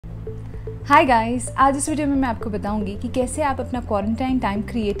Hi guys, आज इस video में मैं आपको बताऊंगी कि कैसे आप अपना क्वारंटाइन टाइम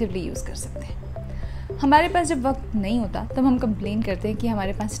क्रिएटिवली यूज़ कर सकते हैं। हमारे पास जब वक्त नहीं होता तब हम कंप्लेन करते हैं कि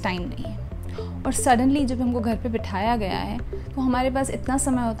हमारे पास टाइम नहीं है, और सडनली जब हमको घर पे बिठाया गया है तो हमारे पास इतना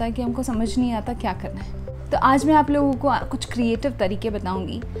समय होता है कि हमको समझ नहीं आता क्या करना है। तो आज मैं आप लोगों को कुछ क्रिएटिव तरीके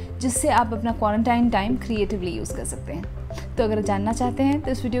बताऊंगी जिससे आप अपना क्वारंटाइन टाइम क्रिएटिवली यूज़ कर सकते हैं। तो अगर जानना चाहते हैं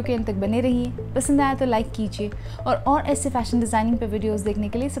तो इस वीडियो के अंत तक बने रहिए। पसंद आया तो लाइक कीजिए और ऐसे फैशन डिज़ाइनिंग पे वीडियोस देखने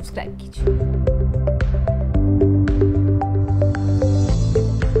के लिए सब्सक्राइब कीजिए।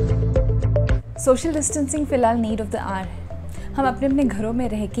 सोशल डिस्टेंसिंग फ़िलहाल नीड ऑफ द आवर है। हम अपने अपने घरों में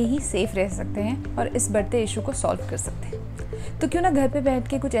रह के ही सेफ़ रह सकते हैं और इस बढ़ते इशू को सॉल्व कर सकते हैं। तो क्यों ना घर पे बैठ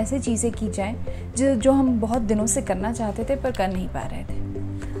के कुछ ऐसी चीज़ें की जाएं जो हम बहुत दिनों से करना चाहते थे पर कर नहीं पा रहे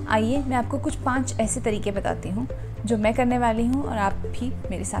थे। आइए मैं आपको कुछ 5 ऐसे तरीके बताती हूँ जो मैं करने वाली हूँ और आप भी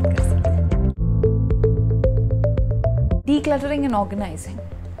मेरे साथ कर सकते हैं। डीक्लटरिंग एंड ऑर्गेनाइजिंग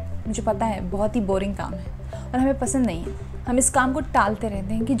मुझे पता है बहुत ही बोरिंग काम है और हमें पसंद नहीं है। हम इस काम को टालते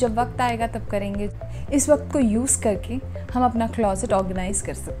रहते हैं कि जब वक्त आएगा तब करेंगे। इस वक्त को यूज़ करके हम अपना क्लॉजेट ऑर्गेनाइज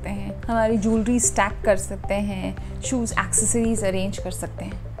कर सकते हैं, हमारी ज्वेलरी स्टैक कर सकते हैं, शूज़ एक्सेसरीज अरेंज कर सकते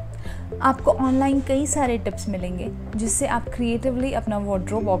हैं। आपको ऑनलाइन कई सारे टिप्स मिलेंगे जिससे आप क्रिएटिवली अपना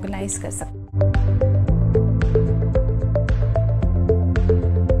वार्डरोब ऑर्गेनाइज कर सकते हैं।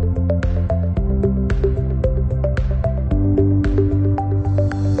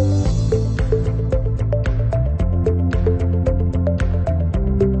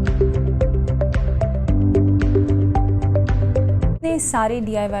 सारे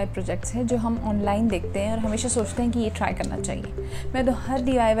DIY प्रोजेक्ट्स हैं जो हम ऑनलाइन देखते हैं और हमेशा सोचते हैं कि ये ट्राई करना चाहिए। मैं तो हर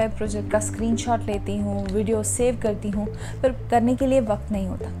DIY प्रोजेक्ट का स्क्रीनशॉट लेती हूँ, वीडियो सेव करती हूँ, पर करने के लिए वक्त नहीं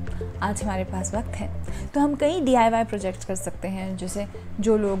होता। आज हमारे पास वक्त है तो हम कई DIY प्रोजेक्ट्स कर सकते हैं। जैसे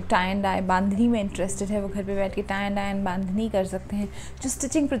जो लोग टाई एंड डाई बांधनी में इंटरेस्टेड है वो घर पे बैठ के टाई एंड डाई बांधनी कर सकते हैं। जो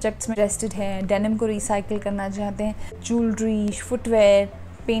स्टिचिंग प्रोजेक्ट्स में इंटरेस्टेड है, डेनिम को रिसाइकिल करना चाहते हैं, ज्वेलरी, फुटवेयर,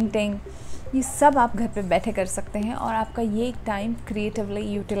 पेंटिंग, ये सब आप घर पे बैठे कर सकते हैं और आपका ये टाइम क्रिएटिवली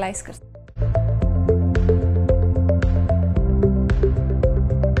यूटिलाइज कर सकते हैं।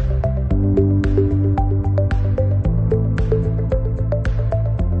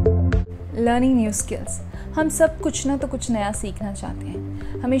 Learning new skills. हम सब कुछ ना तो कुछ नया सीखना चाहते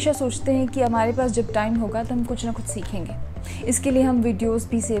हैं। हमेशा सोचते हैं कि हमारे पास जब टाइम होगा तो हम कुछ ना कुछ सीखेंगे। इसके लिए हम वीडियोस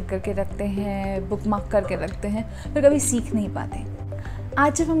भी सेव करके रखते हैं, बुकमार्क करके रखते हैं, पर कभी सीख नहीं पाते।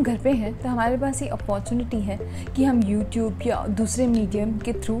 आज जब हम घर पे हैं तो हमारे पास ये अपॉर्चुनिटी है कि हम YouTube या दूसरे मीडियम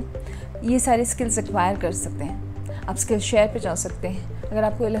के थ्रू ये सारे स्किल्स एक्वायर कर सकते हैं। आप स्किल शेयर पे जा सकते हैं। अगर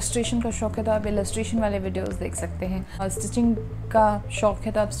आपको इलस्ट्रेशन का शौक़ है तो आप इलस्ट्रेशन वाले वीडियोस देख सकते हैं, और स्टिचिंग का शौक़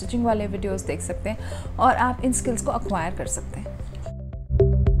है तो आप स्टिचिंग वाले वीडियोस देख सकते हैं और आप इन स्किल्स को एक्वायर कर सकते हैं।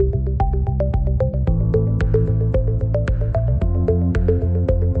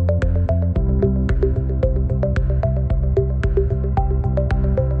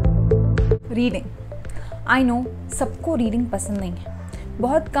 रीडिंग। आई नो सबको रीडिंग पसंद नहीं है।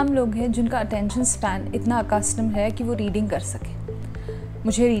 बहुत कम लोग हैं जिनका अटेंशन स्पैन इतना अकस्टम है कि वो रीडिंग कर सके।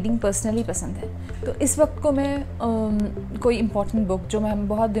 मुझे रीडिंग पर्सनली पसंद है, तो इस वक्त को मैं कोई इम्पॉर्टेंट बुक जो मैं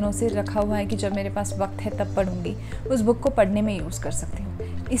बहुत दिनों से रखा हुआ है कि जब मेरे पास वक्त है तब पढ़ूंगी, उस बुक को पढ़ने में यूज़ कर सकती हूँ।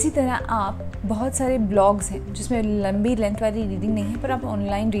 इसी तरह आप बहुत सारे ब्लॉग्स हैं जिसमें लंबी लेंथ वाली रीडिंग नहीं है पर आप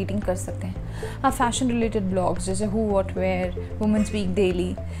ऑनलाइन रीडिंग कर सकते हैं। आप फैशन रिलेटेड ब्लॉग्स जैसे who what where, women's week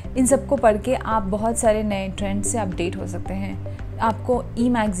daily, इन सबको पढ़ के आप बहुत सारे नए ट्रेंड से अपडेट हो सकते हैं। आपको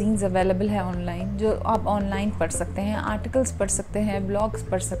मैगज़ीन्स अवेलेबल है ऑनलाइन जो आप ऑनलाइन पढ़ सकते हैं, आर्टिकल्स पढ़ सकते हैं, ब्लॉग्स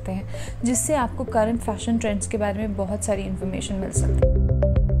पढ़ सकते हैं, जिससे आपको करंट फैशन ट्रेंड्स के बारे में बहुत सारी इन्फॉर्मेशन मिल सकती है।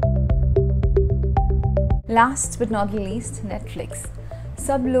 Last but not least, Netflix.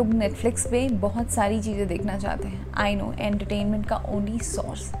 सब लोग नेटफ्लिक्स पे बहुत सारी चीज़ें देखना चाहते हैं। आई नो एंटरटेनमेंट का ओनली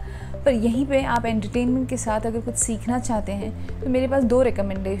सोर्स, पर यहीं पे आप एंटरटेनमेंट के साथ अगर कुछ सीखना चाहते हैं तो मेरे पास 2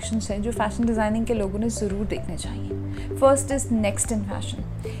 रिकमेंडेशंस हैं जो फैशन डिज़ाइनिंग के लोगों ने ज़रूर देखने चाहिए। First is next in fashion.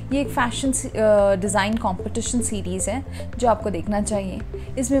 ये एक फैशन डिज़ाइन कंपटीशन सीरीज़ है जो आपको देखना चाहिए।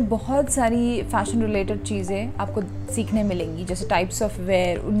 इसमें बहुत सारी फैशन रिलेटेड चीज़ें आपको सीखने मिलेंगी, जैसे टाइप्स ऑफ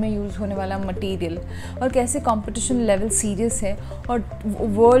वेयर, उनमें यूज़ होने वाला मटेरियल, और कैसे कंपटीशन लेवल सीरियस है और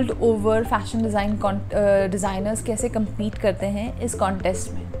वर्ल्ड ओवर फैशन डिज़ाइनर्स कैसे कम्पीट करते हैं इस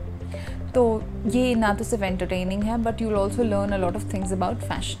कॉन्टेस्ट में। तो ये ना तो सिर्फ एंटरटेनिंग है but you will also learn a lot of things about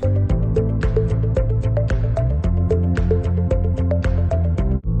fashion.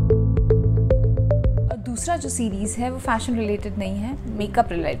 दूसरा जो सीरीज़ है वो फैशन रिलेटेड नहीं है,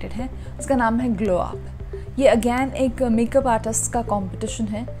 मेकअप रिलेटेड है। उसका नाम है ग्लो अप। ये अगेन एक मेकअप आर्टिस्ट का कंपटीशन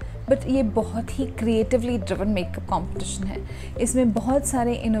है बट ये बहुत ही क्रिएटिवली ड्रिवन मेकअप कंपटीशन है। इसमें बहुत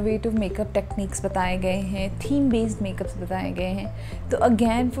सारे इनोवेटिव मेकअप टेक्निक्स बताए गए हैं, थीम बेस्ड मेकअप्स बताए गए हैं। तो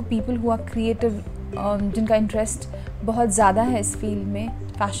again for people who are creative, जिनका इंटरेस्ट बहुत ज़्यादा है इस फील्ड में,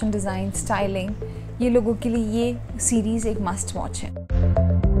 फैशन डिज़ाइन, स्टाइलिंग, ये लोगों के लिए ये सीरीज़ एक मस्ट वॉच है।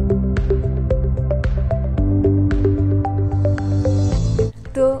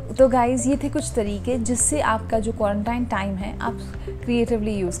 तो गाइज़, ये थे कुछ तरीके जिससे आपका जो क्वारंटाइन टाइम है आप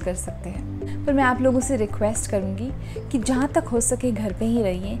क्रिएटिवली यूज़ कर सकते हैं। पर मैं आप लोगों से रिक्वेस्ट करूँगी कि जहाँ तक हो सके घर पे ही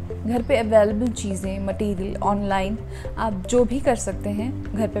रहिए। घर पे अवेलेबल चीज़ें, मटेरियल, ऑनलाइन आप जो भी कर सकते हैं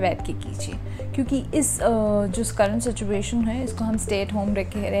घर पे बैठ के कीजिए, क्योंकि इस जो करंट सिचुएशन है इसको हम स्टे एट होम रह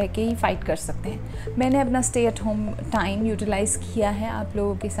के ही फाइट कर सकते हैं। मैंने अपना stay at home time utilise किया है आप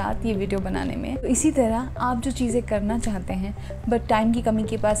लोगों के साथ ये वीडियो बनाने में। तो इसी तरह आप जो चीज़ें करना चाहते हैं बट टाइम की कमी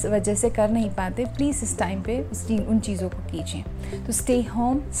के पास वजह से कर नहीं पाते, प्लीज़ इस टाइम पे उन चीज़ों को कीजिए। तो stay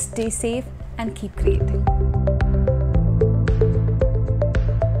home, stay safe and keep creating.